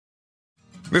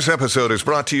This episode is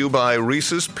brought to you by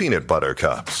Reese's Peanut Butter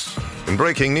Cups. In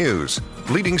breaking news,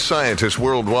 leading scientists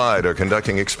worldwide are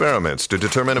conducting experiments to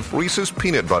determine if Reese's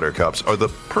Peanut Butter Cups are the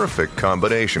perfect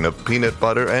combination of peanut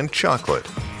butter and chocolate.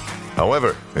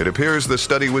 However, it appears the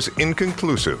study was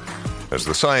inconclusive, as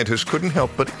the scientists couldn't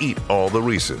help but eat all the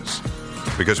Reese's.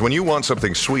 Because when you want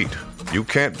something sweet, you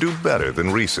can't do better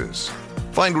than Reese's.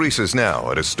 Find Reese's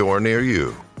now at a store near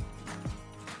you.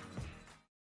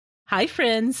 Hi,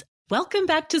 friends. Welcome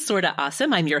back to Sorta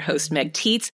Awesome. I'm your host, Meg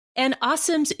Teets. And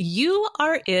Awesomes, you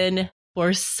are in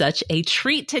for such a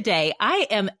treat today. I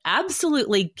am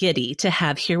absolutely giddy to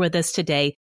have here with us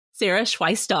today Sarah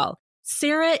Schweisdahl.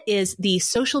 Sarah is the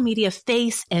social media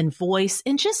face and voice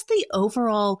and just the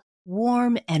overall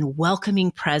warm and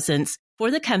welcoming presence for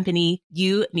the company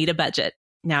You Need a Budget.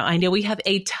 Now, I know we have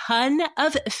a ton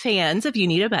of fans of You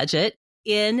Need a Budget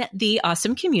in the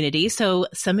awesome community. So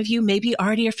some of you maybe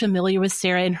already are familiar with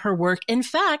Sarah and her work. In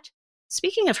fact,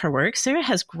 speaking of her work, Sarah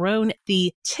has grown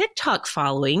the TikTok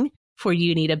following for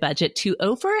You Need a Budget to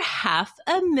over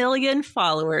 500,000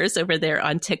 followers over there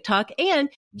on TikTok. And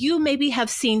you maybe have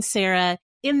seen Sarah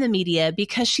in the media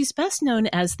because she's best known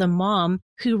as the mom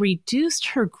who reduced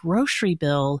her grocery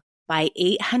bill by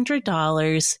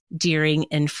 $800 during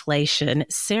inflation.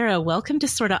 Sarah, welcome to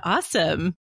Sorta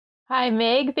Awesome. Hi,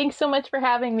 Meg. Thanks so much for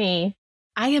having me.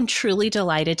 I am truly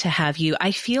delighted to have you.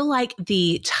 I feel like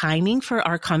the timing for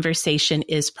our conversation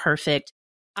is perfect.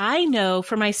 I know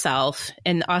for myself,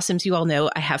 and Awesomes, you all know,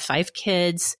 I have 5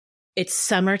 kids. It's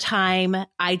summertime.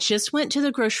 I just went to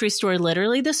the grocery store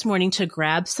literally this morning to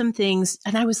grab some things.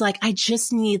 And I was like, I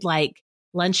just need like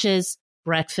lunches,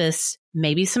 breakfast,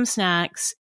 maybe some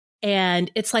snacks. And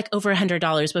it's like over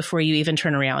 $100 before you even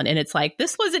turn around. And it's like,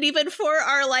 this wasn't even for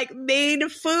our like main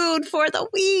food for the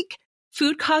week.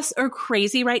 Food costs are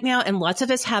crazy right now. And lots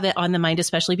of us have it on the mind,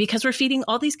 especially because we're feeding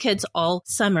all these kids all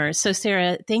summer. So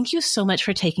Sarah, thank you so much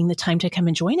for taking the time to come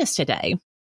and join us today.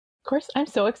 Of course, I'm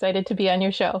so excited to be on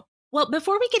your show. Well,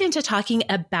 before we get into talking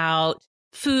about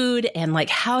food and like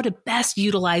how to best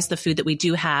utilize the food that we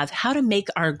do have, how to make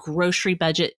our grocery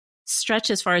budget stretch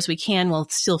as far as we can while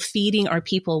still feeding our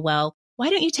people well, why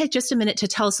don't you take just a minute to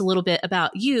tell us a little bit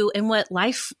about you and what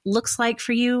life looks like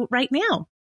for you right now?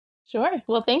 Sure.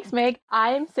 Well, thanks, Meg.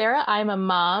 I'm Sarah. I'm a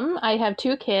mom. I have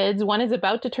 2 kids. One is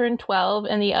about to turn 12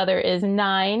 and the other is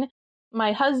 9.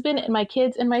 My husband and my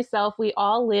kids and myself, we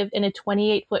all live in a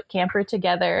 28-foot camper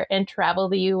together and travel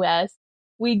the U.S.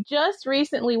 We just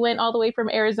recently went all the way from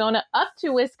Arizona up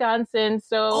to Wisconsin.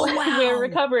 So we're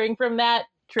recovering from that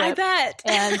trip. I bet.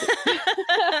 And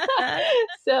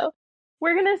so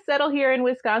we're going to settle here in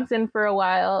Wisconsin for a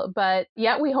while. But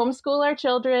yeah, we homeschool our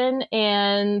children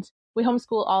and we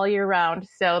homeschool all year round.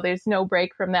 So there's no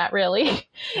break from that, really.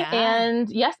 Yeah. And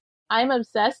yes, I'm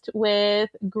obsessed with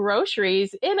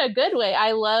groceries in a good way.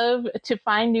 I love to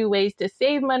find new ways to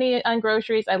save money on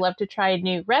groceries. I love to try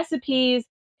new recipes.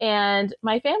 And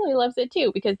my family loves it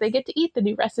too, because they get to eat the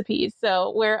new recipes.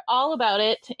 So we're all about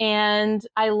it. And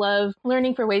I love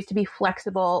learning for ways to be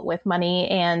flexible with money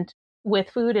and with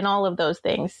food and all of those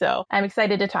things. So I'm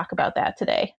excited to talk about that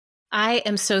today. I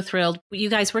am so thrilled.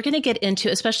 You guys, we're going to get into,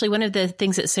 especially one of the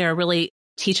things that Sarah really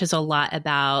teaches a lot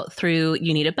about through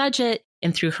You Need a Budget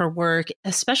and through her work,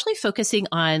 especially focusing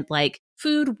on like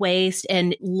food waste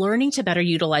and learning to better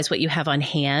utilize what you have on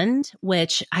hand,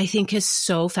 which I think is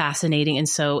so fascinating and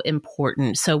so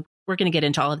important. So we're going to get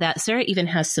into all of that. Sarah even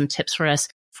has some tips for us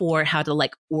for how to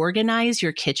like organize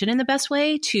your kitchen in the best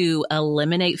way to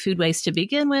eliminate food waste to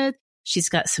begin with. She's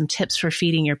got some tips for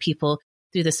feeding your people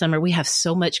through the summer. We have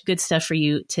so much good stuff for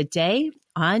you today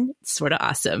on Sorta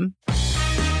Awesome.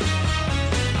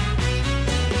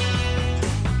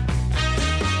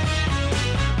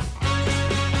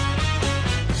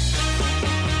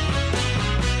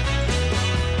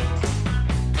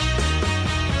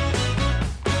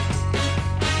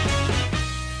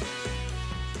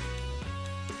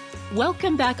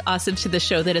 Welcome back, Awesome, to the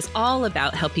show that is all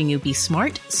about helping you be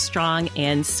smart, strong,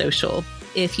 and social.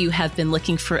 If you have been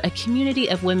looking for a community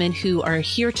of women who are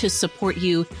here to support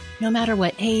you, no matter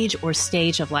what age or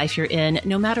stage of life you're in,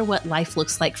 no matter what life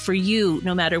looks like for you,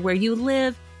 no matter where you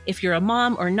live, if you're a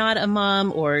mom or not a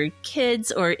mom or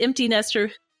kids or empty nester,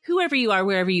 whoever you are,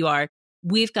 wherever you are,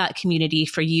 we've got community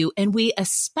for you. And we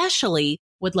especially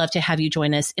would love to have you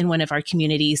join us in one of our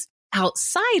communities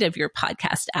outside of your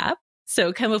podcast app.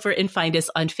 So come over and find us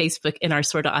on Facebook in our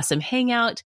Sorta Awesome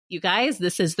Hangout. You guys,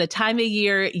 this is the time of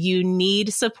year you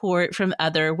need support from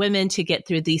other women to get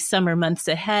through these summer months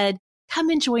ahead. Come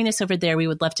and join us over there. We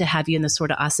would love to have you in the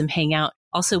Sorta Awesome Hangout.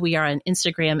 Also, we are on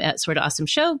Instagram at Sorta Awesome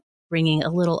Show. bringing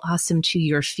a little awesome to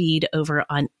your feed over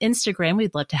on Instagram.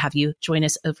 We'd love to have you join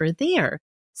us over there.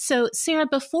 So, Sarah,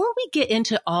 before we get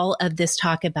into all of this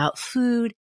talk about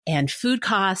food and food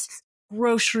costs,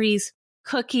 groceries,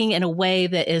 cooking in a way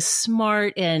that is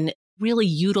smart and really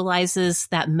utilizes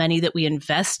that money that we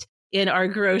invest in our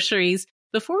groceries,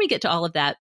 before we get to all of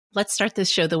that, let's start this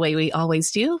show the way we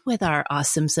always do with our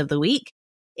Awesomes of the Week.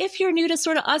 If you're new to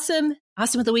Sort of Awesome,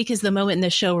 Awesome of the Week is the moment in the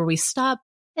show where we stop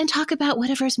and talk about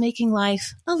whatever's making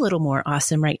life a little more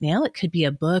awesome right now. It could be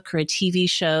a book or a TV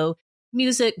show,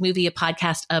 music, movie, a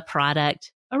podcast, a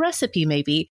product, a recipe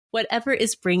maybe, whatever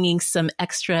is bringing some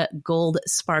extra gold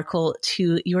sparkle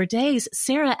to your days.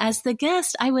 Sarah, as the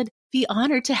guest, I would be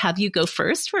honored to have you go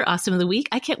first for Awesome of the Week.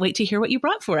 I can't wait to hear what you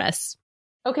brought for us.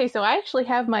 Okay, so I actually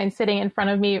have mine sitting in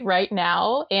front of me right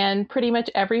now, and pretty much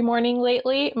every morning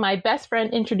lately, my best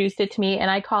friend introduced it to me, and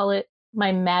I call it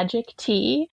my magic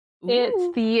tea. Ooh.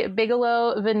 It's the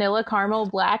Bigelow Vanilla Caramel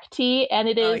Black Tea, and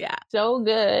it is so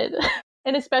good.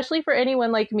 And especially for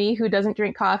anyone like me who doesn't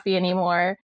drink coffee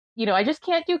anymore, I just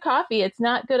can't do coffee. It's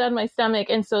not good on my stomach.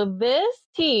 And so this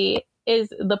tea is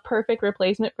the perfect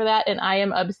replacement for that, and I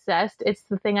am obsessed. It's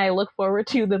the thing I look forward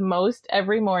to the most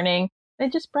every morning.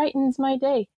 It just brightens my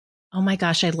day. Oh my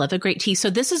gosh, I love a great tea.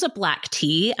 So this is a black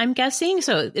tea, I'm guessing.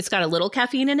 So it's got a little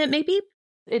caffeine in it, maybe?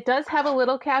 It does have a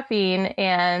little caffeine.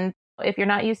 And if you're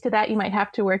not used to that, you might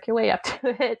have to work your way up to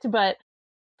it. But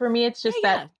for me, it's just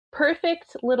that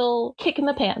perfect little kick in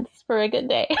the pants for a good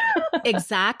day.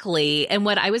 Exactly. And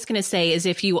what I was going to say is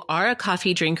if you are a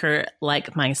coffee drinker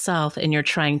like myself and you're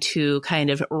trying to kind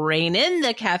of rein in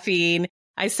the caffeine,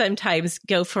 I sometimes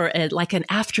go for an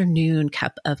afternoon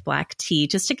cup of black tea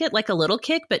just to get like a little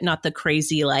kick, but not the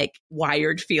crazy, like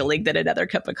wired feeling that another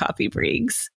cup of coffee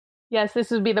brings. Yes,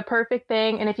 this would be the perfect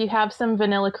thing. And if you have some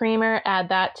vanilla creamer, add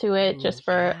that to it just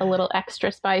for a little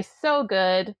extra spice. So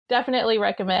good. Definitely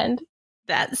recommend.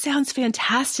 That sounds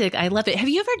fantastic. I love it. Have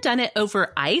you ever done it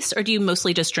over ice, or do you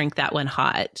mostly just drink that one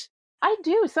hot? I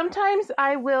do. Sometimes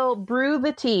I will brew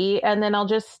the tea and then I'll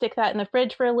just stick that in the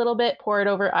fridge for a little bit, pour it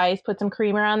over ice, put some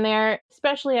creamer on there,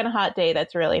 especially on a hot day.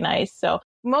 That's really nice. So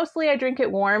mostly I drink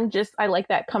it warm. I like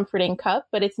that comforting cup,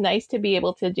 but it's nice to be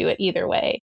able to do it either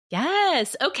way.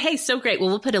 Yes. Okay. So great. Well,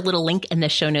 we'll put a little link in the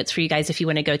show notes for you guys if you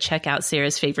want to go check out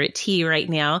Sarah's favorite tea right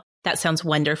now. That sounds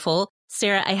wonderful.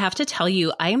 Sarah, I have to tell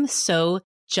you, I am so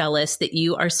jealous that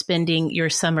you are spending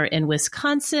your summer in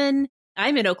Wisconsin.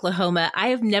 I'm in Oklahoma. I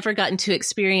have never gotten to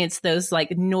experience those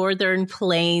like northern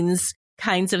plains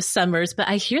kinds of summers, but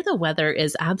I hear the weather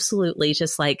is absolutely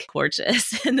just like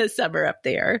gorgeous in the summer up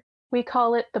there. We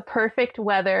call it the perfect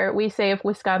weather. We say if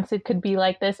Wisconsin could be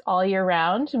like this all year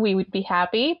round, we would be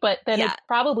happy, but then it'd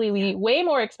probably be way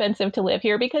more expensive to live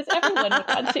here because everyone would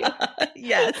want to.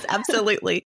 Yes,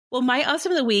 absolutely. Well, my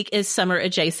Awesome of the Week is summer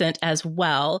adjacent as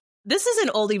well. This is an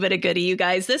oldie but a goodie, you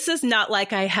guys. This is not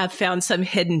like I have found some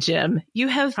hidden gem. You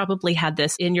have probably had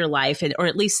this in your life or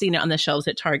at least seen it on the shelves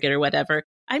at Target or whatever.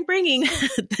 I'm bringing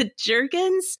the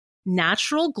Jergens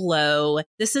Natural Glow.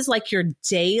 This is like your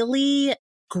daily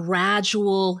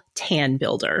gradual tan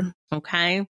builder.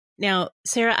 Okay. Now,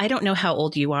 Sarah, I don't know how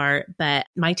old you are, but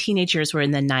my teenage years were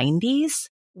in the 90s.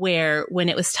 Where when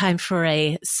it was time for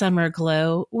a summer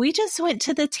glow, we just went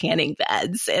to the tanning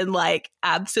beds and like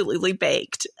absolutely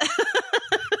baked.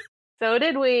 So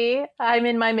did we. I'm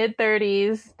in my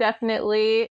mid-30s.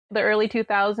 Definitely the early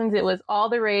 2000s. It was all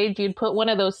the rage. You'd put one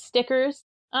of those stickers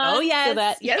on. Oh, yes. So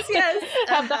that yes.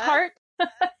 have the heart.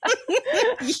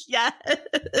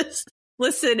 Yes.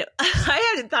 Listen,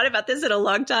 I hadn't thought about this in a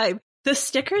long time. The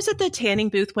stickers at the tanning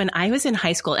booth when I was in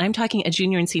high school, and I'm talking a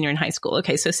junior and senior in high school.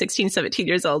 Okay, so 16, 17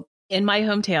 years old in my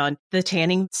hometown, the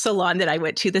tanning salon that I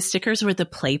went to, the stickers were the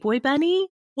Playboy bunny,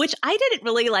 which I didn't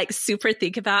really like super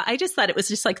think about. I just thought it was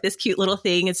just like this cute little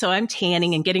thing. And so I'm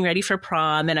tanning and getting ready for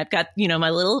prom. And I've got, my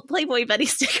little Playboy bunny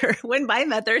sticker. When my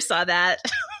mother saw that,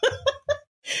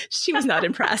 she was not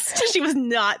impressed. She was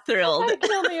not thrilled. I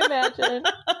can only imagine.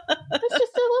 It's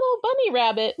just a little bunny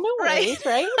rabbit. No worries,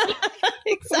 right?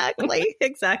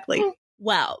 Exactly.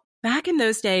 Well, back in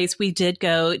those days, we did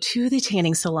go to the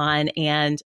tanning salon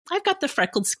and I've got the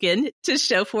freckled skin to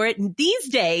show for it. And these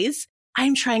days,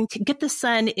 I'm trying to get the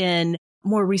sun in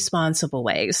more responsible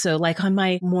ways. So like on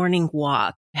my morning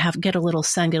walk, get a little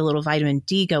sun, get a little vitamin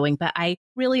D going. But I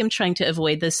really am trying to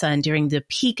avoid the sun during the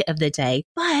peak of the day.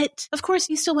 But of course,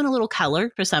 you still want a little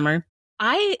color for summer.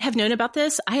 I have known about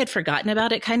this. I had forgotten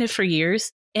about it kind of for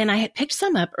years. And I had picked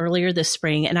some up earlier this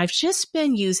spring. And I've just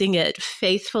been using it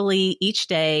faithfully each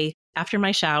day. After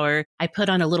my shower, I put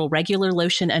on a little regular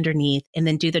lotion underneath and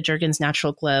then do the Jergens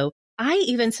Natural Glow.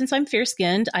 since I'm fair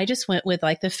skinned, I just went with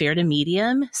like the fair to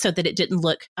medium so that it didn't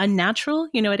look unnatural.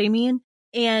 You know what I mean?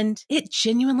 And it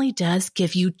genuinely does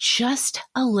give you just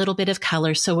a little bit of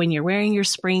color. So when you're wearing your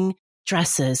spring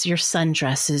dresses, your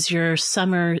sundresses, your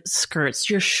summer skirts,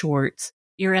 your shorts,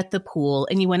 you're at the pool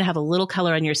and you want to have a little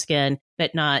color on your skin,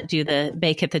 but not do the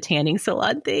bake at the tanning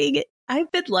salon thing.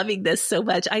 I've been loving this so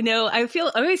much. I know I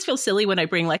always feel silly when I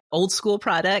bring like old school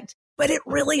product, but it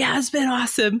really has been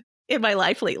awesome in my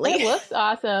life lately. It looks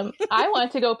awesome. I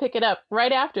want to go pick it up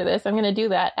right after this. I'm going to do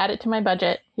that. Add it to my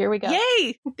budget. Here we go.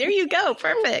 Yay. There you go.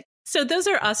 Perfect. So those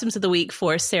are Awesomes of the Week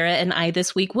for Sarah and I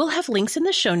this week. We'll have links in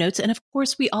the show notes. And of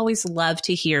course, we always love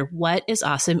to hear what is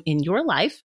awesome in your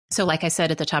life. So like I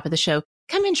said at the top of the show,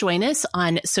 come and join us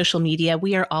on social media.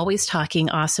 We are always talking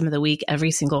Awesome of the Week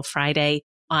every single Friday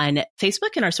on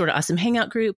Facebook in our Sort of Awesome Hangout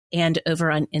group and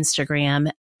over on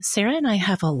Instagram. Sarah and I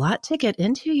have a lot to get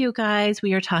into, you guys.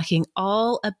 We are talking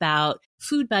all about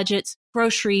food budgets,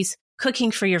 groceries,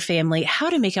 cooking for your family, how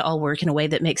to make it all work in a way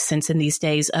that makes sense in these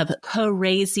days of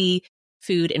crazy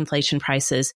food inflation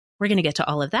prices. We're going to get to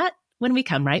all of that when we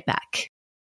come right back.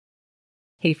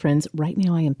 Hey friends, right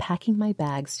now I am packing my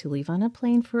bags to leave on a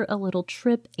plane for a little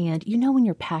trip. And you know, when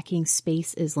you're packing,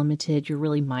 space is limited. You're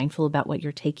really mindful about what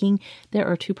you're taking. There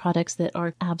are 2 products that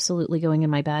are absolutely going in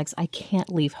my bags. I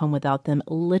can't leave home without them,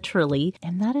 literally.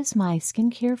 And that is my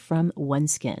skincare from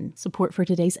OneSkin. Support for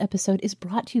today's episode is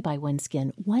brought to you by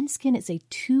OneSkin. OneSkin is a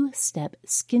 2-step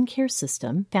skincare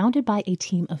system founded by a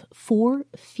team of 4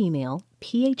 female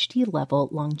PhD-level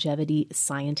longevity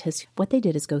scientists. What they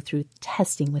did is go through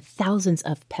testing with thousands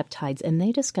of peptides, and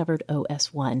they discovered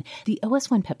OS1. The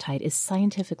OS1 peptide is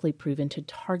scientifically proven to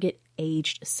target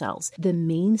aged cells, the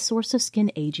main source of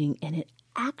skin aging, and it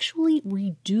actually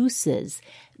reduces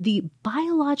the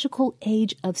biological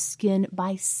age of skin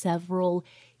by several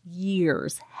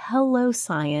years. Hello,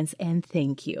 science, and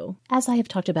thank you. As I have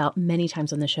talked about many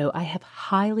times on the show, I have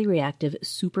highly reactive,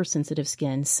 super sensitive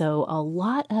skin. So a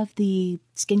lot of the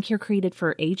skincare created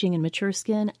for aging and mature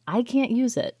skin, I can't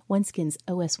use it. OneSkin's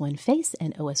OS1 Face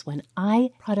and OS1 Eye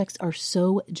products are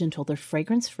so gentle. They're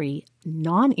fragrance-free,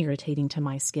 non-irritating to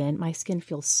my skin. My skin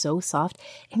feels so soft.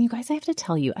 And you guys, I have to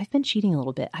tell you, I've been cheating a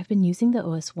little bit. I've been using the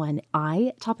OS1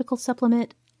 Eye topical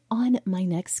supplement on my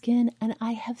neck skin, and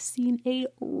I have seen a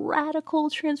radical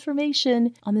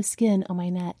transformation on the skin on my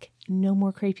neck. No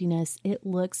more crepiness. It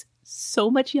looks so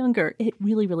much younger. It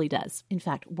really, really does. In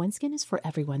fact, OneSkin is for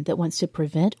everyone that wants to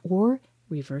prevent or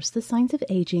reverse the signs of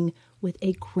aging with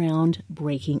a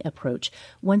groundbreaking approach.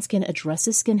 OneSkin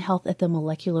addresses skin health at the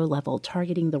molecular level,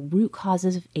 targeting the root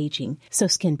causes of aging, so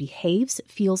skin behaves,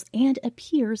 feels, and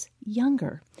appears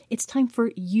younger. It's time for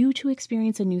you to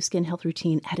experience a new skin health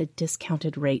routine at a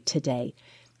discounted rate today.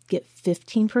 Get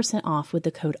 15% off with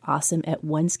the code AWESOME at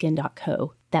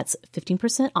oneskin.co. That's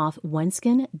 15% off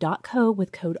oneskin.co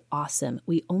with code AWESOME.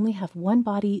 We only have one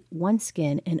body, one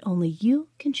skin, and only you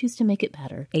can choose to make it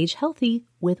better. Age healthy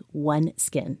with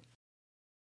OneSkin.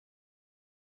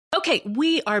 Okay,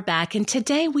 we are back, and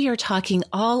today we are talking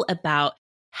all about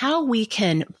how we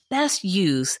can best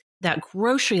use that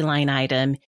grocery line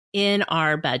item in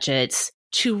our budgets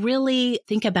to really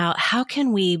think about how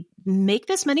can we make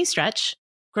this money stretch.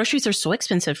 Groceries are so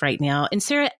expensive right now. And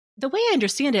Sarah, the way I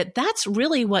understand it, that's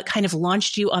really what kind of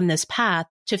launched you on this path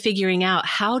to figuring out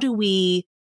how do we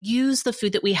use the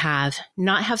food that we have,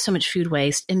 not have so much food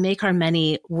waste, and make our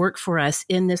money work for us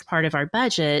in this part of our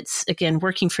budgets. Again,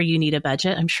 working for You Need a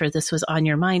Budget. I'm sure this was on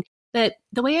your mind. But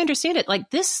the way I understand it,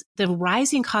 like this, the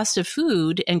rising cost of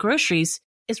food and groceries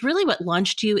is really what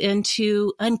launched you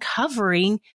into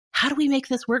uncovering how do we make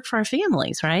this work for our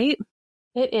families, right?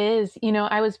 It is. You know,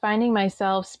 I was finding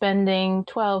myself spending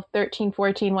 $1,200, $1,300,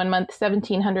 $1,400, one month,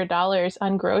 $1,700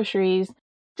 on groceries,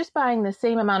 just buying the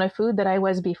same amount of food that I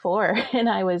was before. And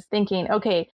I was thinking,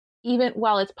 okay, even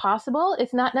while it's possible,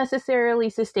 it's not necessarily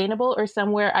sustainable or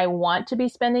somewhere I want to be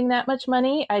spending that much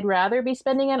money. I'd rather be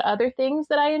spending on other things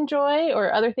that I enjoy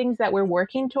or other things that we're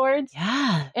working towards.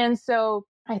 Yeah. And so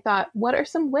I thought, what are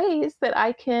some ways that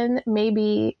I can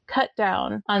maybe cut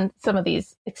down on some of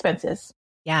these expenses?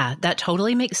 Yeah, that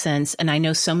totally makes sense. And I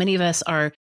know so many of us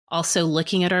are also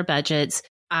looking at our budgets.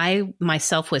 I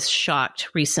myself was shocked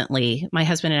recently. My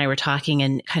husband and I were talking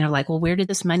and kind of like, well, where did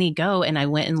this money go? And I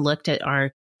went and looked at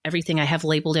everything I have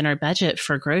labeled in our budget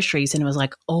for groceries and it was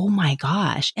like, oh my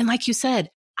gosh. And like you said,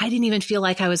 I didn't even feel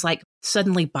like I was like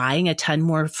suddenly buying a ton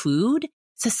more food.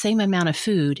 It's the same amount of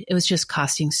food. It was just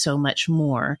costing so much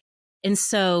more. And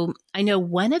so I know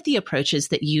one of the approaches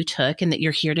that you took and that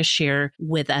you're here to share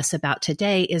with us about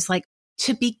today is like,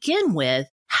 to begin with,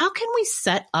 how can we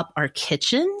set up our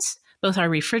kitchens both our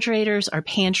refrigerators, our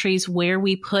pantries, where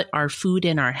we put our food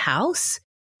in our house.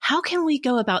 How can we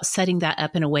go about setting that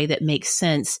up in a way that makes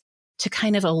sense to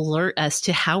kind of alert us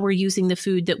to how we're using the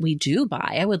food that we do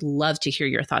buy? I would love to hear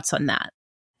your thoughts on that.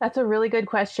 That's a really good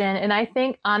question. And I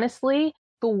think, honestly,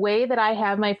 the way that I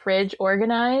have my fridge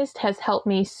organized has helped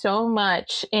me so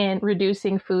much in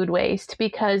reducing food waste,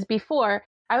 because before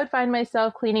I would find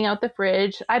myself cleaning out the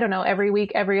fridge, I don't know, every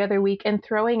week, every other week, and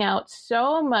throwing out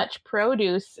so much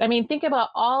produce. I mean, think about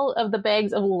all of the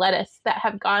bags of lettuce that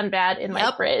have gone bad in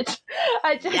my fridge.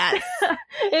 Yes.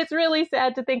 It's really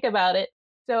sad to think about it.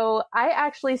 So I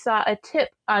actually saw a tip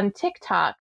on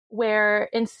TikTok where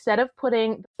instead of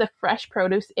putting the fresh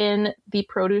produce in the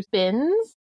produce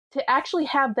bins, to actually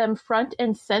have them front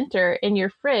and center in your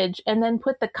fridge and then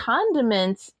put the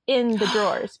condiments in the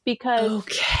drawers, because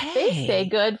they stay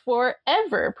good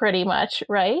forever pretty much,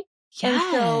 right? Yes.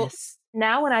 And so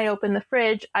now when I open the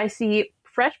fridge, I see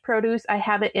fresh produce. I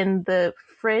have it in the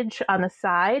fridge on the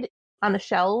side, on the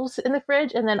shelves in the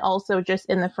fridge, and then also just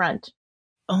in the front.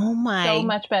 Oh my so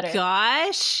much better.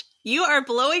 Gosh, you are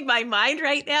blowing my mind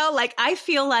right now. Like, I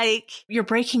feel like you're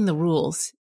breaking the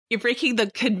rules. You're breaking the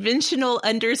conventional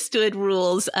understood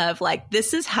rules of like,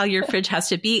 this is how your fridge has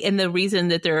to be. And the reason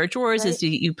that there are drawers is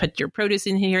you put your produce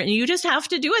in here and you just have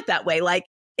to do it that way. Like,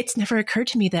 it's never occurred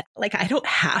to me that like, I don't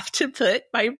have to put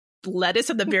my lettuce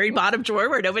in the very bottom drawer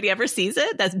where nobody ever sees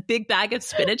it. That big bag of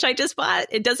spinach I just bought,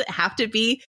 it doesn't have to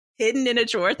be hidden in a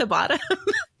drawer at the bottom.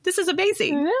 This is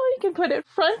amazing. Now you can put it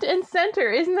front and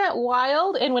center. Isn't that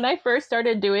wild? And when I first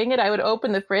started doing it, I would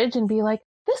open the fridge and be like,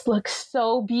 this looks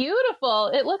so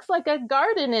beautiful. It looks like a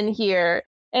garden in here.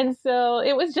 And so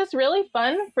it was just really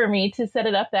fun for me to set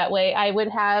it up that way. I would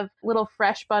have little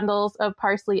fresh bundles of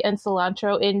parsley and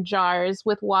cilantro in jars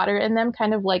with water in them,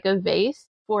 kind of like a vase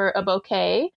for a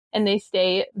bouquet. And they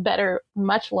stay better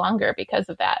much longer because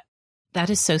of that. That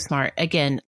is so smart.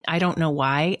 Again, I don't know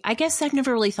why. I guess I've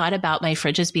never really thought about my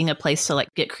fridge as being a place to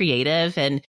like get creative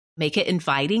and make it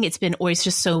inviting. It's been always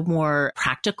just so more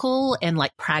practical and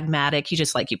like pragmatic. You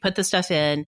just like, you put the stuff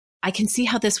in. I can see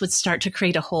how this would start to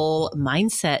create a whole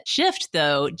mindset shift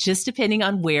though, just depending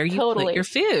on where you put your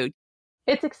food.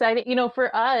 It's exciting. You know,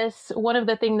 for us, one of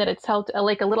the things that it's helped,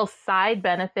 like a little side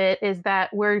benefit, is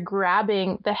that we're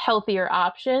grabbing the healthier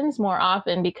options more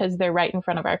often because they're right in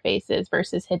front of our faces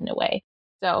versus hidden away.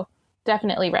 So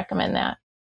definitely recommend that.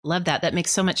 Love that. That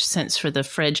makes so much sense for the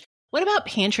fridge. What about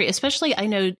pantry? Especially, I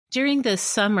know during the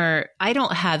summer, I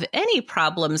don't have any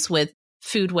problems with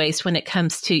food waste when it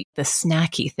comes to the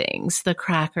snacky things, the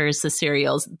crackers, the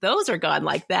cereals. Those are gone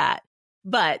like that.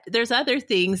 But there's other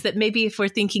things that maybe if we're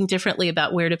thinking differently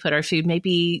about where to put our food,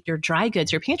 maybe your dry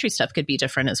goods, your pantry stuff could be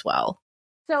different as well.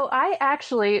 So I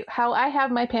actually, how I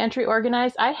have my pantry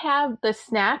organized, I have the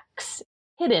snacks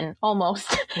hidden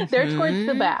almost. They're towards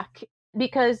the back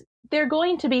because they're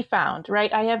going to be found,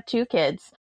 right? I have 2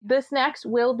 kids. The snacks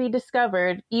will be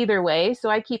discovered either way,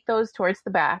 so I keep those towards the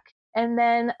back. And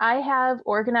then I have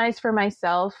organized for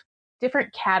myself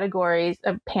different categories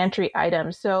of pantry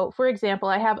items. So, for example,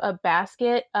 I have a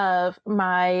basket of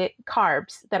my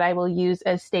carbs that I will use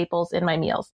as staples in my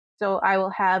meals. So I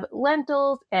will have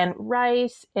lentils and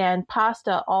rice and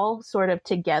pasta all sort of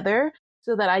together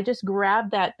so that I just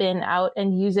grab that bin out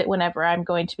and use it whenever I'm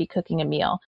going to be cooking a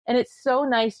meal. And it's so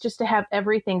nice just to have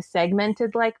everything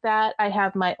segmented like that. I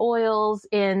have my oils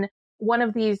in one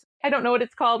of these, I don't know what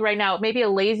it's called right now, maybe a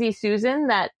Lazy Susan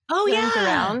that spins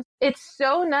around. It's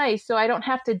so nice. So I don't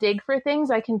have to dig for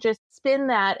things. I can just spin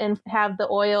that and have the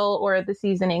oil or the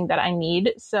seasoning that I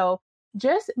need. So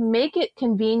just make it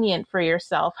convenient for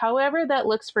yourself. However that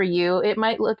looks for you, it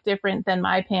might look different than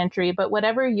my pantry, but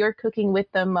whatever you're cooking with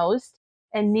the most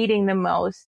and needing the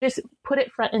most, just put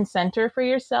it front and center for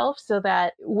yourself so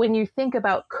that when you think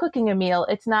about cooking a meal,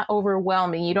 it's not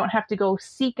overwhelming. You don't have to go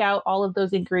seek out all of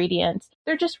those ingredients.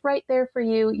 They're just right there for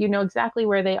you. You know exactly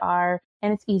where they are,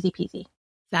 and it's easy peasy.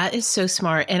 That is so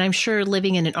smart. And I'm sure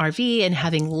living in an RV and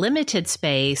having limited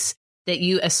space, that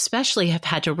you especially have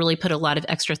had to really put a lot of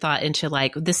extra thought into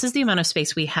like, this is the amount of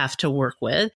space we have to work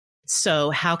with.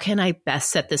 So how can I best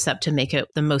set this up to make it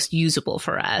the most usable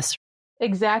for us?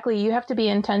 Exactly. You have to be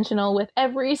intentional with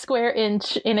every square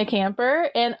inch in a camper.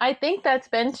 And I think that's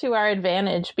been to our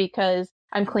advantage because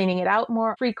I'm cleaning it out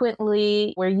more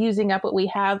frequently. We're using up what we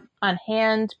have on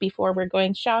hand before we're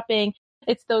going shopping.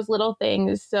 It's those little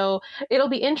things. So it'll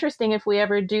be interesting if we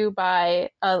ever do buy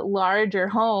a larger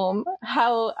home,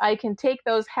 how I can take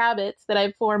those habits that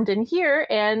I've formed in here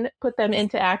and put them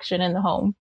into action in the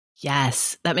home.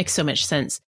 Yes, that makes so much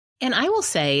sense. And I will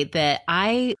say that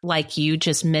I, like you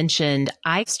just mentioned,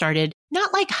 I started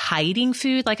not like hiding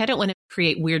food. Like I don't want to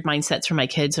create weird mindsets for my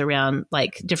kids around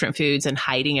like different foods and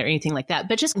hiding or anything like that,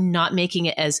 but just not making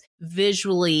it as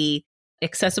visually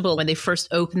accessible when they first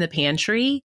open the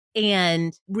pantry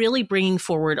and really bringing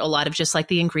forward a lot of just like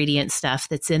the ingredient stuff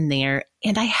that's in there.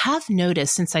 And I have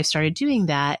noticed since I started doing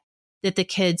that the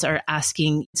kids are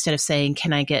asking, instead of saying,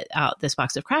 can I get out this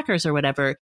box of crackers or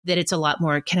whatever, that it's a lot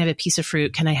more, can I have a piece of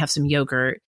fruit? Can I have some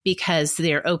yogurt? Because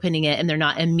they're opening it and they're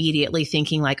not immediately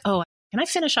thinking like, oh, can I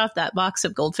finish off that box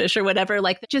of goldfish or whatever?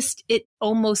 Like just, it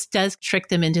almost does trick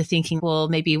them into thinking, well,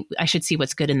 maybe I should see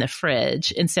what's good in the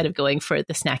fridge instead of going for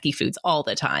the snacky foods all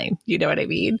the time. You know what I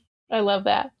mean? I love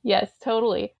that. Yes,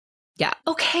 totally. Yeah.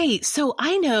 Okay. So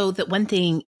I know that one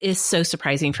thing is so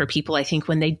surprising for people, I think,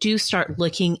 when they do start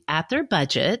looking at their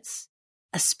budgets,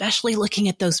 especially looking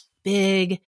at those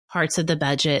big parts of the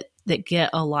budget that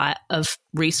get a lot of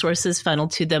resources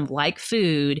funneled to them, like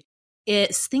food,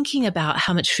 it's thinking about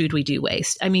how much food we do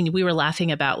waste. I mean, we were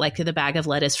laughing about like the bag of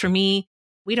lettuce. For me,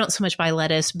 we don't so much buy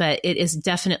lettuce, but it is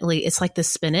definitely, it's like the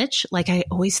spinach. Like I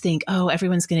always think, oh,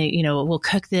 everyone's going to, we'll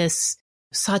cook this,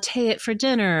 saute it for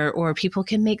dinner, or people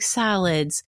can make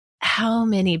salads. How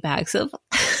many bags of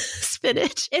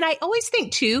spinach? And I always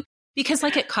think too, because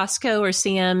like at Costco or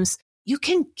Sam's, you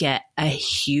can get a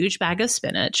huge bag of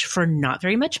spinach for not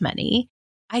very much money.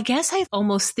 I guess I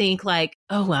almost think like,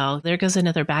 oh, well, there goes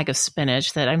another bag of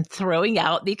spinach that I'm throwing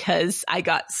out because I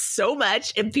got so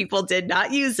much and people did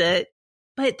not use it.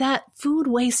 But that food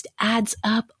waste adds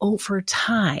up over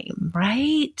time,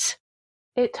 right?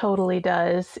 It totally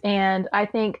does. And I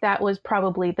think that was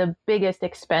probably the biggest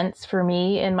expense for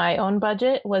me in my own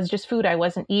budget was just food I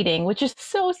wasn't eating, which is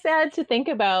so sad to think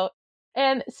about.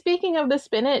 And speaking of the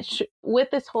spinach,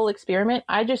 with this whole experiment,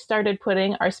 I just started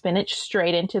putting our spinach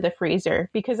straight into the freezer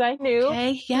because I knew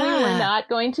we were not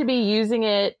going to be using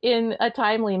it in a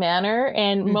timely manner.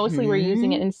 And mostly we're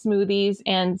using it in smoothies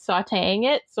and sauteing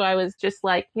it. So I was just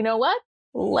like, you know what?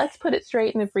 Let's put it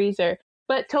straight in the freezer.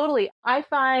 But totally, I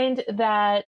find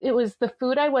that it was the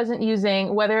food I wasn't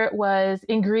using, whether it was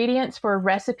ingredients for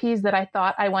recipes that I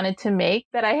thought I wanted to make,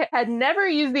 that I had never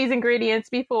used these ingredients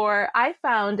before. I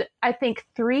found, I think,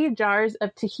 3 jars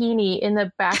of tahini in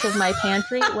the back of my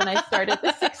pantry when I started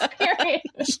this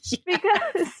experience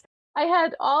because I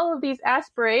had all of these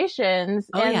aspirations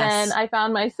then I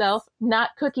found myself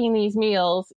not cooking these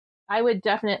meals. I would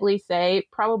definitely say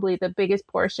probably the biggest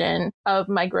portion of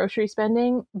my grocery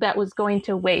spending that was going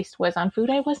to waste was on food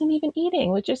I wasn't even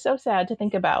eating, which is so sad to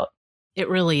think about. It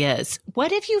really is.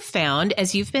 What have you found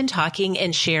as you've been talking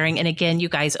and sharing? And again, you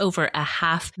guys, over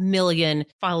 500,000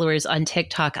 followers on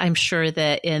TikTok. I'm sure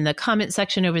that in the comment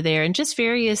section over there and just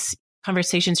various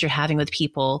conversations you're having with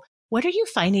people, what are you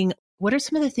finding? What are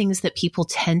some of the things that people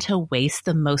tend to waste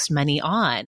the most money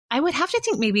on? I would have to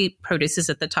think maybe produce is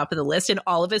at the top of the list and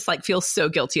all of us like feel so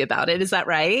guilty about it. Is that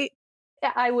right?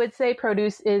 I would say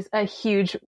produce is a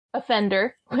huge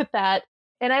offender with that.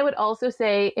 And I would also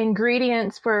say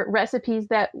ingredients for recipes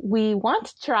that we want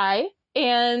to try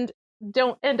and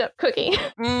don't end up cooking.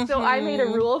 So I made a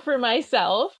rule for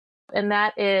myself, and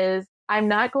that is I'm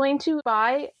not going to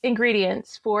buy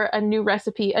ingredients for a new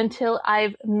recipe until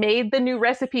I've made the new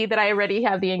recipe that I already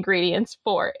have the ingredients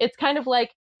for. It's kind of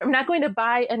like I'm not going to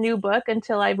buy a new book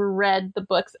until I've read the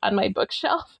books on my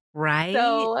bookshelf. Right.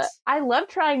 So I love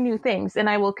trying new things and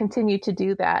I will continue to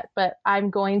do that. But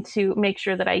I'm going to make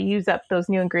sure that I use up those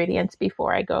new ingredients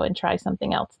before I go and try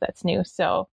something else that's new.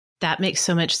 So that makes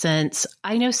so much sense.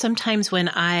 I know sometimes when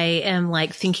I am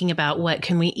like thinking about what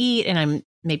can we eat and I'm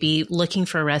maybe looking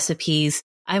for recipes,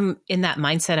 I'm in that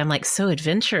mindset. I'm like so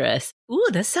adventurous. Ooh,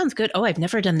 this sounds good. Oh, I've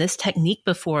never done this technique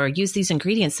before. Use these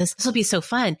ingredients. This will be so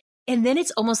fun. And then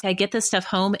it's almost, I get this stuff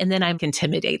home and then I'm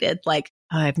intimidated. Like,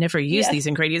 oh, I've never used these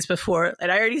ingredients before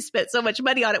and I already spent so much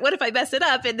money on it. What if I mess it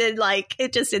up? And then like,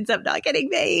 it just ends up not getting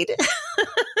made,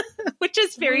 which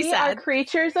is very sad. We are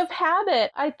creatures of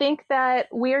habit. I think that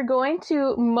we're going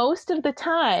to most of the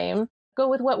time go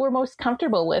with what we're most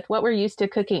comfortable with, what we're used to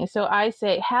cooking. So I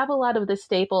say have a lot of the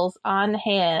staples on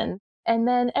hand. And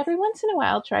then every once in a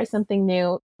while, try something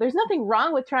new. There's nothing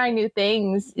wrong with trying new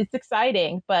things. It's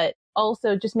exciting, but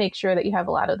also just make sure that you have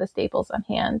a lot of the staples on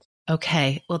hand.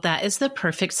 Okay. Well, that is the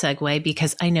perfect segue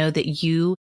because I know that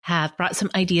you have brought some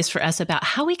ideas for us about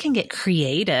how we can get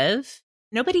creative.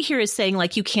 Nobody here is saying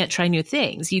like you can't try new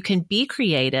things. You can be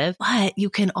creative, but you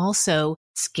can also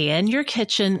scan your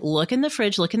kitchen, look in the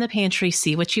fridge, look in the pantry,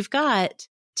 see what you've got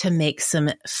to make some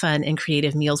fun and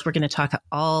creative meals. We're going to talk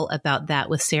all about that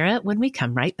with Sarah when we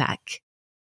come right back.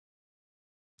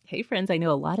 Hey friends, I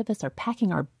know a lot of us are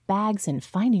packing our bags and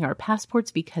finding our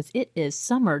passports because it is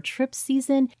summer trip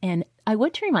season, and I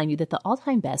want to remind you that the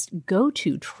all-time best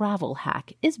go-to travel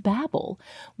hack is Babbel.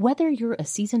 Whether you're a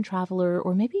seasoned traveler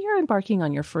or maybe you're embarking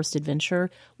on your first adventure,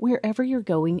 wherever you're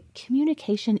going,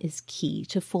 communication is key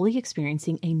to fully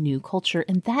experiencing a new culture,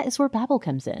 and that is where Babbel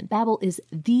comes in. Babbel is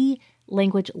the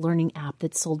language learning app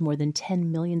that's sold more than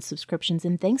 10 million subscriptions,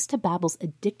 and thanks to Babbel's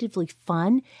addictively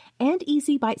fun and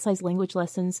easy bite-sized language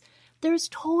lessons, there's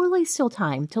totally still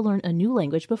time to learn a new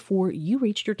language before you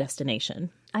reach your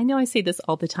destination. I know I say this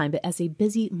all the time, but as a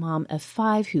busy mom of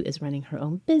 5 who is running her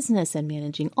own business and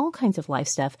managing all kinds of life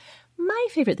stuff, my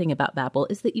favorite thing about Babbel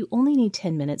is that you only need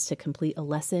 10 minutes to complete a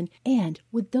lesson. And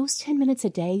with those 10 minutes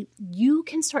a day, you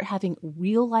can start having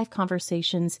real-life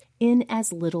conversations in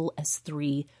as little as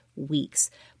 3 weeks.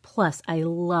 Plus, I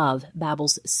love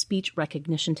Babbel's speech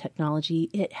recognition technology.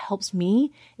 It helps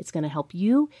me, it's going to help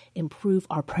you improve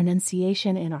our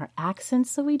pronunciation and our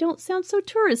accents so we don't sound so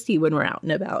touristy when we're out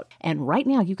and about. And right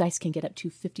now, you guys can get up to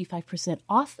 55%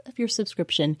 off of your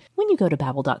subscription when you go to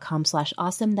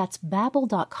babbel.com/awesome. That's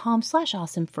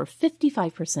babbel.com/awesome for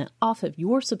 55% off of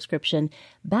your subscription.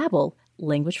 Babbel,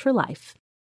 language for life.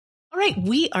 All right,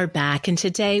 we are back, and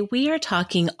today we are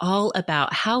talking all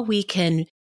about how we can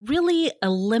really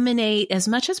eliminate as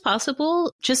much as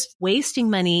possible just wasting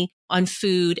money on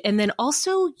food, and then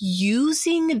also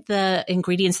using the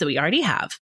ingredients that we already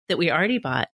have, that we already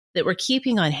bought, that we're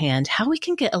keeping on hand, how we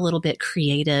can get a little bit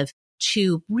creative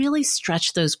to really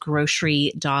stretch those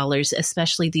grocery dollars,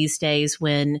 especially these days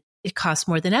when it costs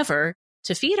more than ever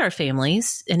to feed our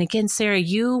families. And again, Sarah,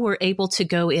 you were able to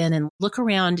go in and look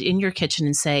around in your kitchen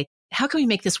and say, how can we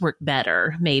make this work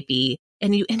better, maybe?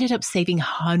 And you ended up saving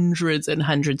hundreds and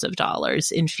hundreds of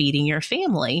dollars in feeding your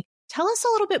family. Tell us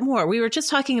a little bit more. We were just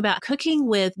talking about cooking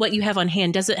with what you have on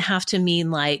hand doesn't have to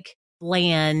mean like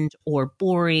bland or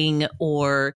boring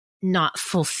or not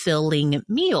fulfilling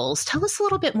meals. Tell us a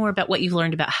little bit more about what you've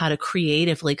learned about how to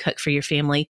creatively cook for your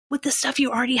family with the stuff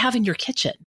you already have in your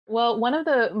kitchen. Well, one of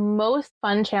the most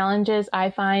fun challenges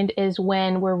I find is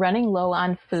when we're running low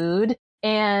on food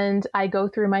and I go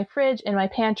through my fridge and my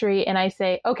pantry and I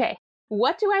say, okay,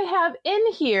 what do I have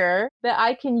in here that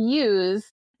I can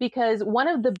use? Because one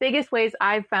of the biggest ways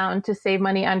I've found to save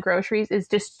money on groceries is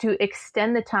just to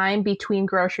extend the time between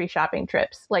grocery shopping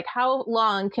trips. Like, how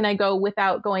long can I go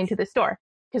without going to the store?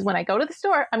 Because when I go to the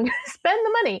store, I'm going to spend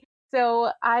the money.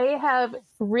 So I have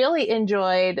really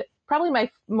enjoyed, probably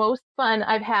my most fun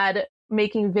I've had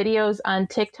making videos on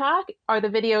TikTok are the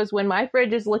videos when my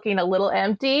fridge is looking a little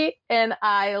empty and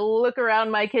I look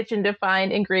around my kitchen to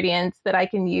find ingredients that I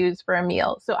can use for a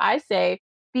meal. So I say,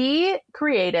 be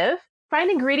creative, find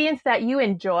ingredients that you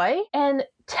enjoy and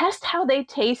test how they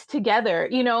taste together.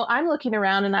 You know, I'm looking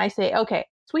around and I say, okay,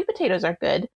 sweet potatoes are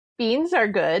good. Beans are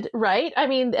good, right? I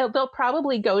mean, they'll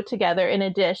probably go together in a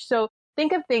dish. So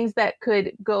think of things that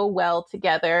could go well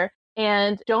together.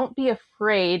 And don't be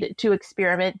afraid to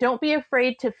experiment. Don't be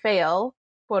afraid to fail,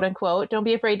 quote unquote. Don't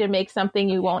be afraid to make something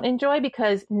you won't enjoy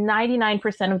because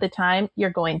 99% of the time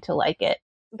you're going to like it.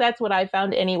 That's what I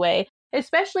found anyway,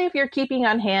 especially if you're keeping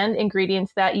on hand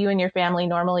ingredients that you and your family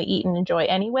normally eat and enjoy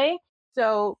anyway.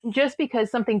 So just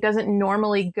because something doesn't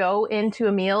normally go into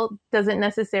a meal doesn't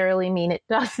necessarily mean it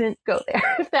doesn't go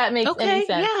there, if that makes any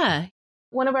sense. Yeah.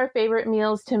 One of our favorite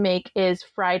meals to make is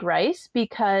fried rice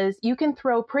because you can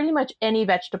throw pretty much any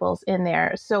vegetables in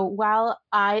there. So while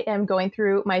I am going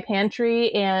through my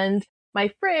pantry and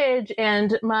my fridge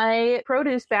and my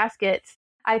produce baskets,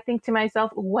 I think to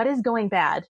myself, what is going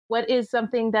bad? What is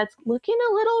something that's looking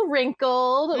a little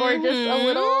wrinkled or just a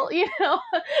little,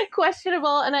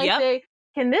 questionable? And I say,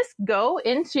 can this go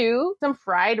into some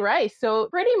fried rice? So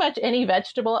pretty much any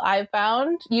vegetable I've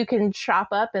found, you can chop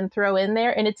up and throw in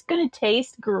there and it's going to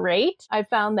taste great. I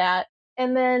found that.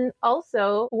 And then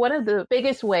also one of the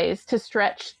biggest ways to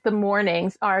stretch the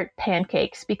mornings are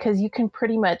pancakes because you can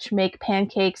pretty much make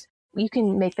pancakes. You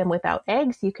can make them without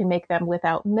eggs. You can make them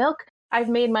without milk. I've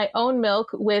made my own milk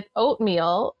with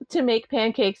oatmeal to make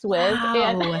pancakes with.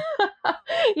 Wow.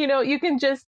 And, you can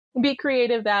just be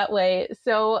creative that way.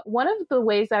 So one of the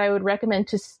ways that I would recommend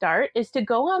to start is to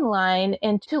go online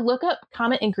and to look up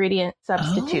common ingredient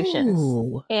substitutions.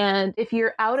 Oh. And if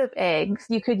you're out of eggs,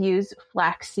 you could use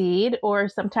flaxseed or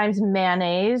sometimes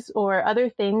mayonnaise or other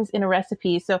things in a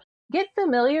recipe. So get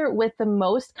familiar with the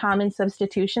most common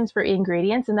substitutions for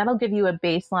ingredients, and that'll give you a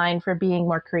baseline for being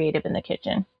more creative in the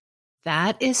kitchen.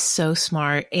 That is so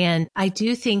smart. And I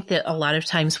do think that a lot of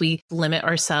times we limit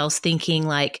ourselves thinking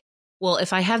like, well,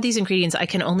 if I have these ingredients, I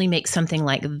can only make something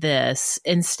like this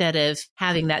instead of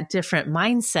having that different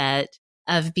mindset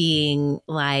of being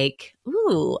like,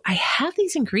 ooh, I have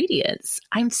these ingredients.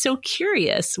 I'm so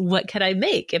curious. What could I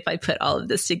make if I put all of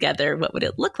this together? What would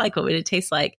it look like? What would it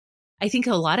taste like? I think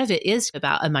a lot of it is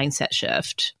about a mindset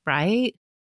shift, right?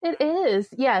 It is,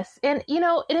 yes. And,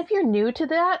 and if you're new to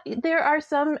that, there are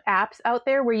some apps out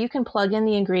there where you can plug in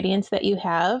the ingredients that you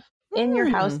have in your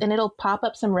house and it'll pop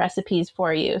up some recipes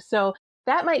for you. So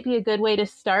that might be a good way to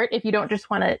start if you don't just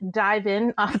want to dive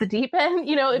in off the deep end. If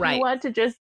you want to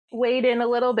just wade in a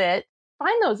little bit,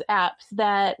 find those apps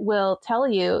that will tell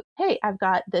you, hey, I've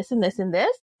got this and this and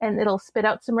this, and it'll spit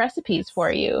out some recipes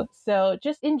for you. So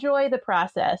just enjoy the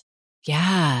process.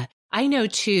 Yeah. I know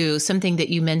too, something that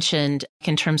you mentioned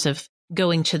in terms of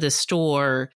going to the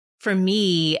store. For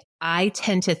me, I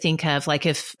tend to think of like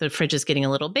if the fridge is getting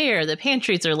a little bare, the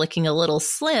pantries are looking a little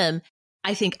slim,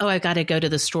 I think, oh, I've got to go to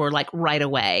the store like right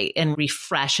away and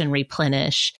refresh and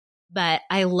replenish. But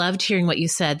I loved hearing what you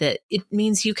said, that it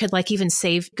means you could like even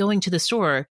save going to the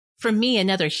store. For me,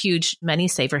 another huge money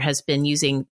saver has been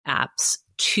using apps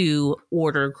to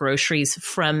order groceries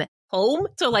from home.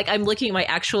 So like I'm looking at my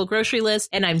actual grocery list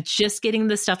and I'm just getting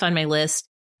the stuff on my list.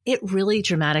 It really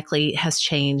dramatically has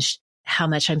changed how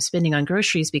much I'm spending on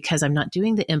groceries because I'm not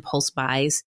doing the impulse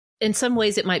buys. In some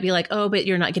ways, it might be like, oh, but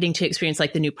you're not getting to experience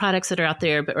like the new products that are out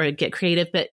there, or get creative.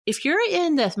 But if you're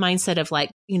in the mindset of like,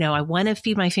 I want to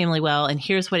feed my family well, and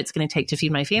here's what it's going to take to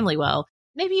feed my family well,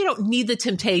 maybe you don't need the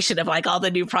temptation of like all the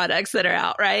new products that are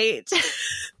out, right?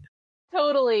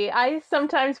 Totally. I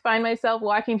sometimes find myself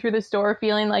walking through the store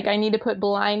feeling like I need to put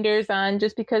blinders on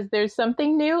just because there's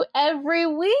something new every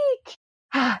week.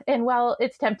 And while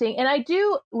it's tempting, and I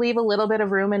do leave a little bit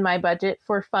of room in my budget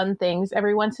for fun things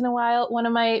every once in a while. One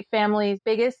of my family's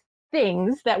biggest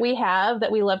things that we have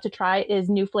that we love to try is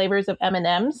new flavors of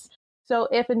M&Ms. So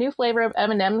if a new flavor of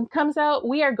M&M comes out,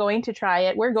 we are going to try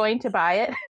it. We're going to buy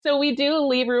it. So we do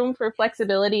leave room for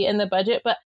flexibility in the budget.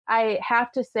 But I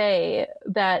have to say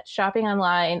that shopping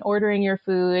online, ordering your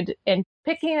food and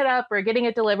picking it up or getting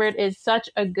it delivered is such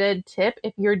a good tip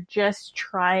if you're just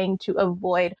trying to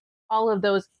avoid all of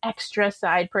those extra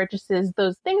side purchases,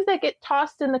 those things that get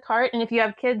tossed in the cart. And if you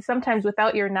have kids, sometimes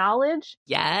without your knowledge.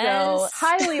 Yes. So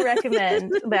highly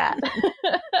recommend that.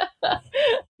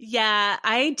 Yeah,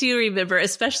 I do remember,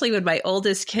 especially when my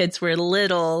oldest kids were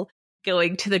little,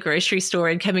 going to the grocery store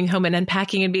and coming home and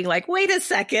unpacking and being like, wait a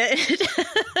second.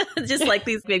 Just like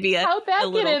these, maybe a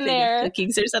little thing of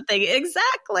cookies or something.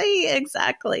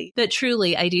 Exactly. But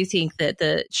truly, I do think that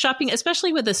the shopping,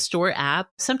 especially with the store app,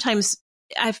 sometimes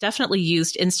I've definitely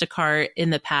used Instacart in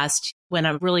the past when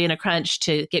I'm really in a crunch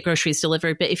to get groceries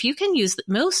delivered. But if you can use,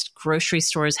 most grocery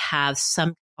stores have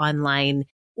some online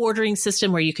ordering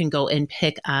system where you can go and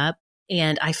pick up.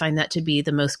 And I find that to be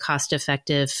the most cost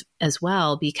effective as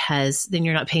well, because then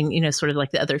you're not paying, sort of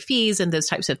like the other fees and those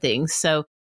types of things. So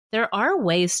there are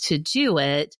ways to do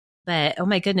it. But oh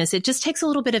my goodness, it just takes a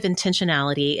little bit of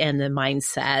intentionality and the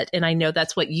mindset. And I know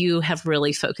that's what you have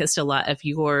really focused a lot of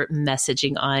your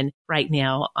messaging on right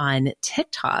now on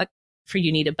TikTok for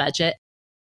You Need a Budget.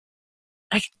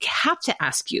 I have to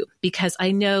ask you, because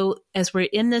I know as we're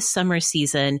in this summer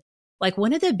season, like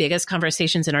one of the biggest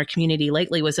conversations in our community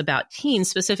lately was about teens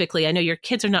specifically. I know your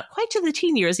kids are not quite to the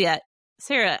teen years yet.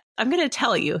 Sarah, I'm going to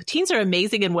tell you, teens are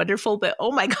amazing and wonderful, but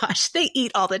oh my gosh, they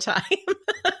eat all the time.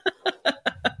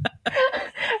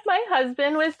 My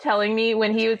husband was telling me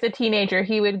when he was a teenager,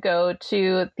 he would go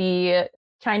to the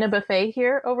China buffet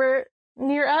here over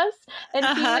near us, and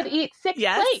he would eat 6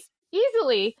 plates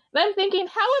easily. And I'm thinking,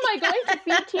 how am I going to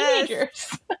feed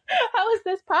teenagers? How is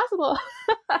this possible?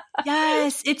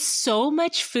 Yes, it's so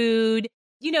much food.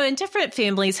 And different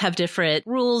families have different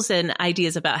rules and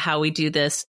ideas about how we do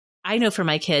this. I know for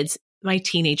my kids, my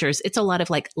teenagers, it's a lot of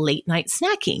like late night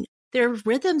snacking. Their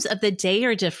rhythms of the day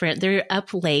are different. They're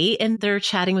up late and they're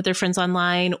chatting with their friends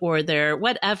online, or they're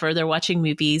whatever, they're watching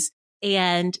movies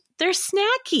and they're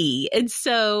snacky. And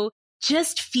so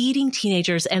just feeding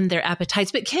teenagers and their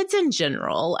appetites, but kids in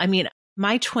general. I mean,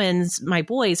 my twins, my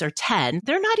boys are 10.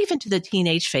 They're not even to the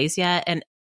teenage phase yet. And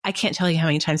I can't tell you how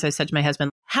many times I've said to my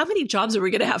husband, how many jobs are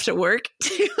we going to have to work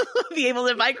to be able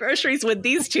to buy groceries when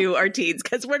these two are teens?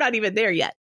 Because we're not even there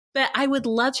yet. But I would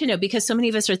love to know, because so many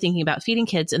of us are thinking about feeding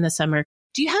kids in the summer.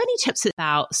 Do you have any tips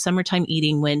about summertime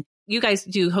eating when you guys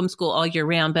do homeschool all year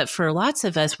round? But for lots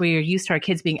of us, we're used to our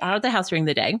kids being out of the house during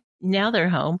the day. Now they're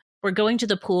home. We're going to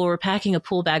the pool. We're packing a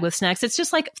pool bag with snacks. It's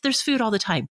just like there's food all the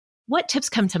time. What tips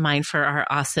come to mind for our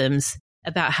awesomes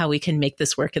about how we can make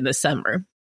this work in the summer?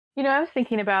 I was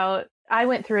thinking about, I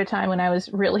went through a time when I was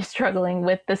really struggling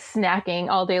with the snacking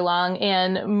all day long.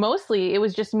 And mostly it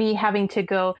was just me having to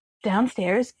go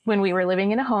downstairs when we were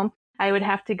living in a home. I would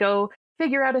have to go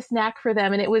figure out a snack for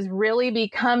them. And it was really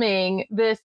becoming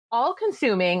this all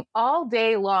consuming, all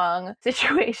day long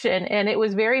situation. And it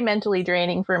was very mentally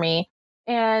draining for me.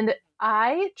 And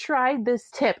I tried this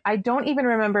tip. I don't even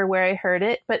remember where I heard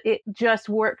it, but it just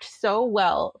worked so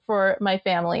well for my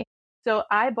family. So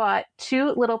I bought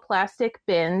 2 little plastic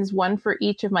bins, one for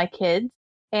each of my kids.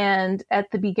 And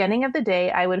at the beginning of the day,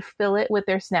 I would fill it with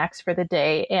their snacks for the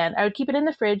day. And I would keep it in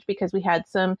the fridge because we had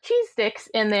some cheese sticks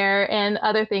in there and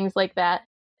other things like that.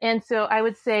 And so I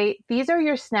would say, these are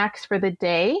your snacks for the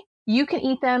day. You can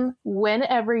eat them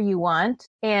whenever you want,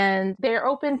 and they're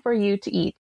open for you to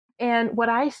eat. And what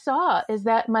I saw is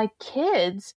that my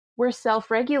kids were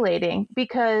self-regulating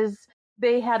because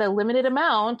they had a limited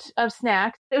amount of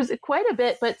snacks. It was quite a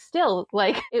bit, but still,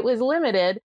 like, it was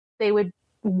limited. They would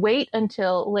wait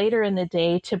until later in the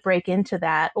day to break into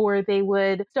that, or they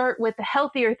would start with the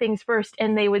healthier things first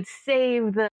and they would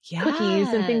save the cookies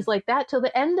and things like that till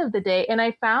the end of the day. And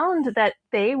I found that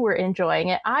they were enjoying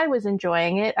it. I was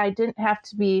enjoying it. I didn't have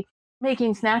to be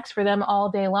making snacks for them all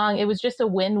day long. It was just a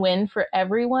win-win for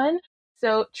everyone.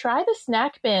 So try the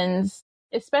snack bins,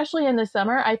 especially in the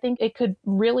summer. I think it could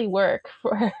really work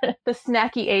for the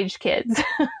snacky age kids.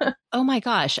 Oh my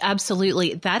gosh,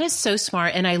 absolutely. That is so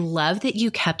smart. And I love that you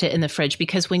kept it in the fridge,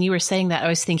 because when you were saying that, I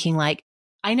was thinking, like,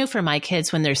 I know for my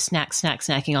kids, when they're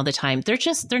snacking all the time,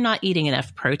 they're not eating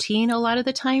enough protein a lot of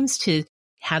the times to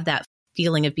have that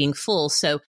feeling of being full.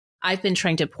 So I've been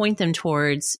trying to point them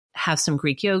towards, have some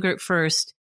Greek yogurt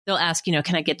first. They'll ask,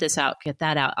 can I get this out, get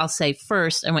that out? I'll say,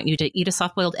 first, I want you to eat a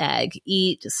soft-boiled egg,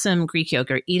 eat some Greek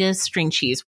yogurt, eat a string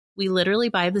cheese. We literally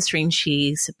buy the string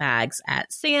cheese bags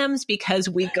at Sam's because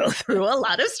we go through a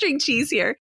lot of string cheese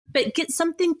here. But get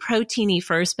something proteiny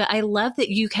first. But I love that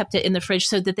you kept it in the fridge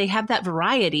so that they have that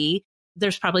variety.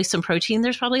 There's probably some protein.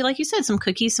 There's probably, like you said, some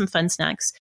cookies, some fun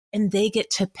snacks. And they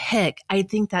get to pick. I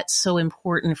think that's so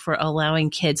important for allowing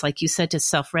kids, like you said, to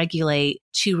self-regulate,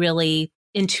 to really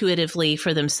intuitively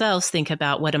for themselves think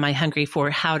about, what am I hungry for?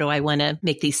 How do I want to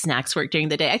make these snacks work during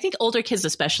the day? I think older kids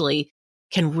especially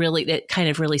it kind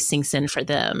of really sinks in for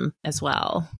them as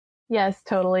well. Yes,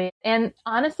 totally. And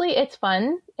honestly, it's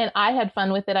fun. And I had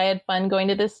fun with it. I had fun going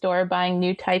to the store, buying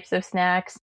new types of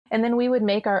snacks. And then we would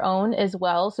make our own as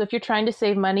well. So if you're trying to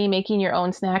save money, making your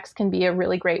own snacks can be a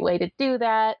really great way to do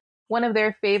that. One of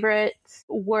their favorites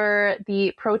were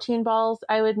the protein balls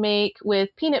I would make with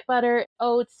peanut butter,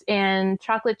 oats, and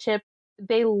chocolate chip.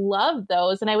 They loved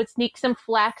those. And I would sneak some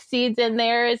flax seeds in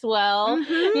there as well,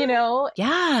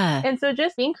 Yeah. And so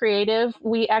just being creative,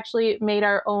 we actually made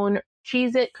our own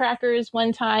Cheez-It crackers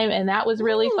one time, and that was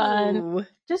really fun.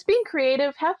 Just being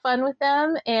creative, have fun with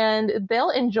them, and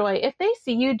they'll enjoy. If they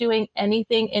see you doing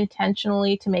anything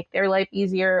intentionally to make their life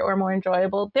easier or more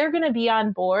enjoyable, they're going to be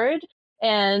on board,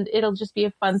 and it'll just be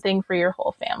a fun thing for your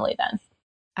whole family then.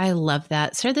 I love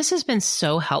that. Sarah, this has been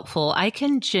so helpful. I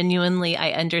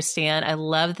understand. I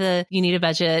love the You Need a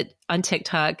Budget on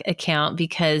TikTok account,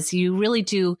 because you really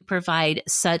do provide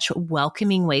such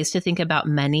welcoming ways to think about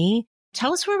money.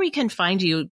 Tell us where we can find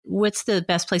you. What's the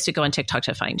best place to go on TikTok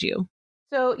to find you?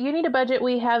 So You Need a Budget,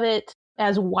 we have it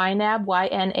as YNAB,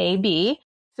 YNAB.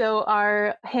 So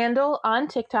our handle on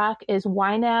TikTok is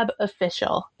YNAB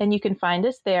Official, and you can find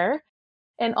us there.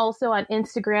 And also on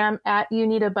Instagram at You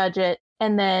Need a Budget.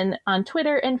 And then on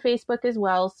Twitter and Facebook as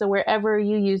well. So wherever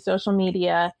you use social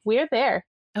media, we're there.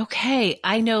 Okay.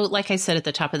 I know, like I said at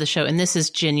the top of the show, and this is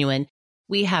genuine,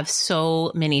 we have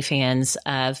so many fans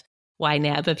of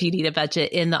YNAB, of You Need a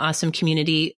Budget, in the awesome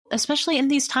community, especially in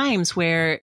these times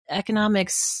where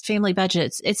economics, family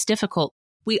budgets, it's difficult.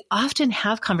 We often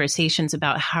have conversations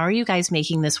about, how are you guys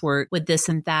making this work with this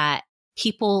and that?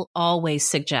 People always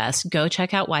suggest, go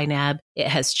check out YNAB. It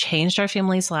has changed our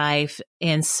family's life.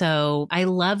 And so I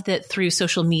love that through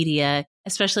social media,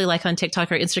 especially like on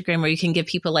TikTok or Instagram, where you can give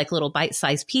people like little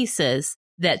bite-sized pieces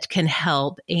that can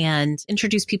help and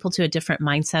introduce people to a different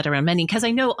mindset around money. Because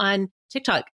I know on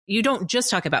TikTok, you don't just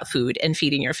talk about food and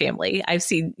feeding your family. I've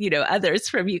seen, others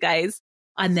from you guys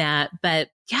on that. But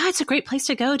yeah, it's a great place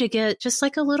to go to get just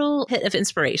like a little hit of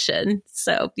inspiration.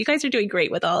 So you guys are doing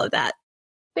great with all of that.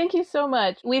 Thank you so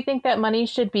much. We think that money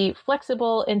should be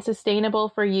flexible and sustainable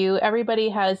for you. Everybody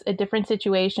has a different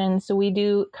situation. So we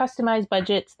do customize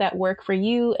budgets that work for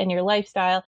you and your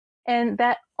lifestyle. And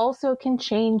that also can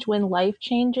change when life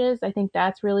changes. I think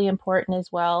that's really important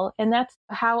as well. And that's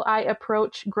how I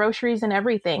approach groceries and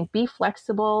everything. Be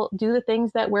flexible, do the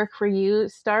things that work for you,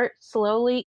 start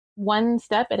slowly, one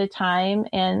step at a time,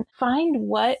 and find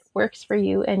what works for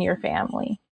you and your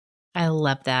family. I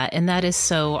love that. And that is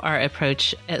so our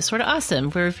approach at Sort of Awesome.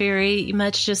 We're very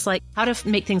much just like how to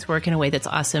make things work in a way that's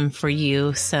awesome for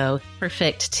you. So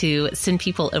perfect to send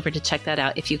people over to check that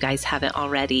out if you guys haven't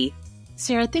already.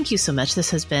 Sarah, thank you so much.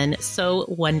 This has been so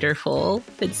wonderful.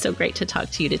 It's so great to talk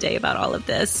to you today about all of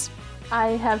this. I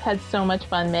have had so much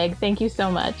fun, Meg. Thank you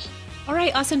so much. All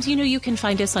right, Awesomes, you can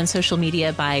find us on social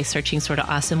media by searching Sort of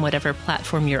Awesome, whatever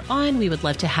platform you're on. We would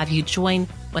love to have you join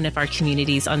one of our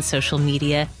communities on social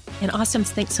media. And Awesomes,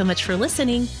 thanks so much for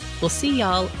listening. We'll see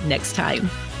y'all next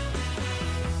time.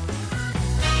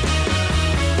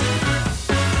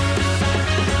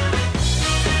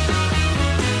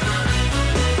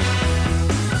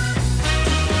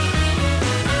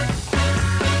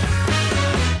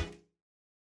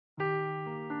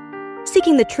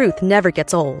 Seeking the truth never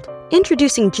gets old.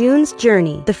 Introducing June's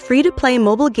Journey, the free-to-play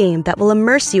mobile game that will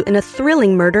immerse you in a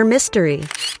thrilling murder mystery.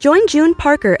 Join June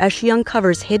Parker as she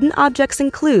uncovers hidden objects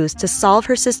and clues to solve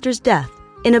her sister's death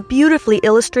in a beautifully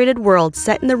illustrated world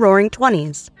set in the Roaring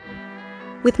 '20s.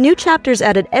 With new chapters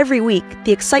added every week,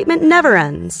 the excitement never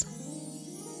ends.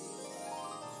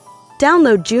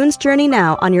 Download June's Journey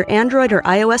now on your Android or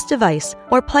iOS device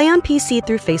or play on PC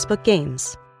through Facebook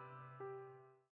Games.